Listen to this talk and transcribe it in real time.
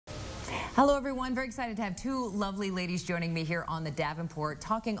Hello everyone, very excited to have two lovely ladies joining me here on the Davenport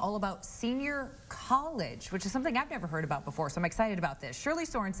talking all about senior college, which is something I've never heard about before, so I'm excited about this. Shirley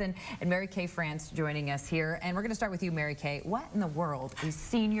Sorensen and Mary Kay France joining us here, and we're going to start with you, Mary Kay. What in the world is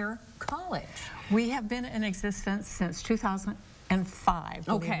senior college? We have been in existence since 2005,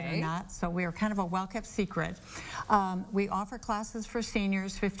 believe it or not, so we are kind of a well-kept secret. We offer classes for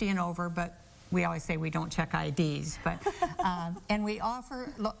seniors 50 and over, but we always say we don't check IDs, but and we offer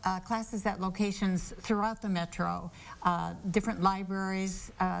classes at locations throughout the metro, different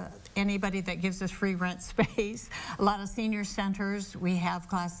libraries, anybody that gives us free rent space, a lot of senior centers, we have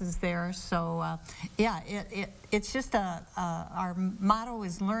classes there. So yeah, it's just our motto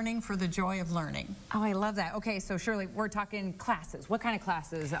is learning for the joy of learning. Oh, I love that. Okay, so Shirley, we're talking classes. What kind of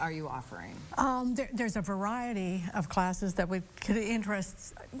classes are you offering? There's a variety of classes that could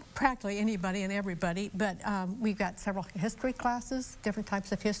interest practically anybody and everybody, but we've got several history classes, different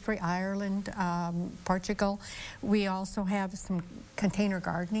types of history, Ireland, Portugal. We also have some container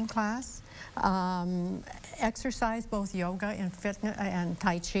gardening class, exercise, both yoga and fitness and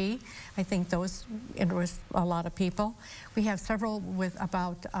Tai Chi. I think those interest a lot of people. We have several with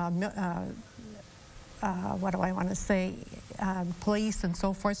about what do I want to say, police and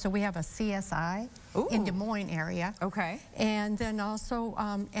so forth. So we have a CSI in Des Moines area. Okay. And then also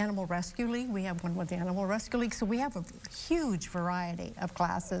Animal Rescue League. We have one with the Animal Rescue League. So we have a huge variety of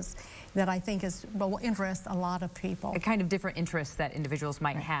classes that I think will interest a lot of people. A kind of different interests that individuals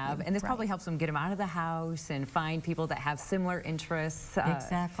might have. And this probably helps them get them out of the house and find people that have similar interests.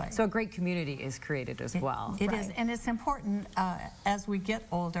 Exactly. So a great community is created as well. It is, and it's important as we get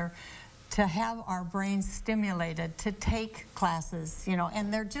older to have our brains stimulated to take classes, you know,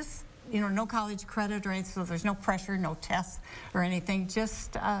 and they're just, you know, no college credit or anything, so there's no pressure, no tests or anything,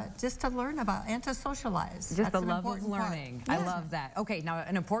 just to learn about and to socialize. Just the love of learning. I love that. Okay, now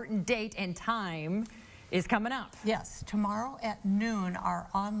an important date and time is coming up. Yes, tomorrow at noon, our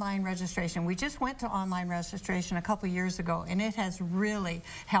online registration. We just went to online registration a couple years ago, and it has really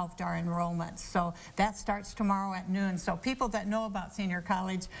helped our enrollment. So that starts tomorrow at noon. So people that know about senior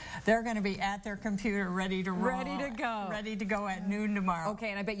college, they're going to be at their computer ready to roll. Ready to go. Ready to go at noon tomorrow.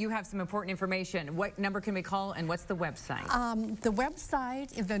 Okay, and I bet you have some important information. What number can we call, and what's the website? The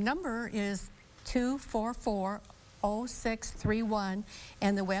website, the number is 244-0631,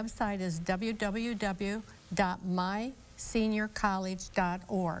 and the website is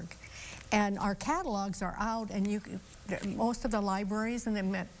www.myseniorcollege.org. And our catalogs are out, and most of the libraries in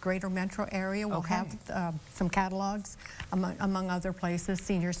the greater metro area will have some catalogs, among other places,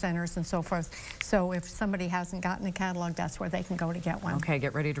 senior centers and so forth. So if somebody hasn't gotten a catalog, that's where they can go to get one. Okay,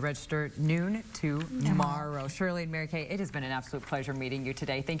 get ready to register noon tomorrow. Shirley and Mary Kay, it has been an absolute pleasure meeting you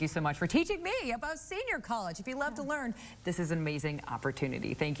today. Thank you so much for teaching me about senior college. If you love to learn, this is an amazing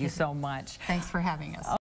opportunity. Thank you so much. Thanks for having us.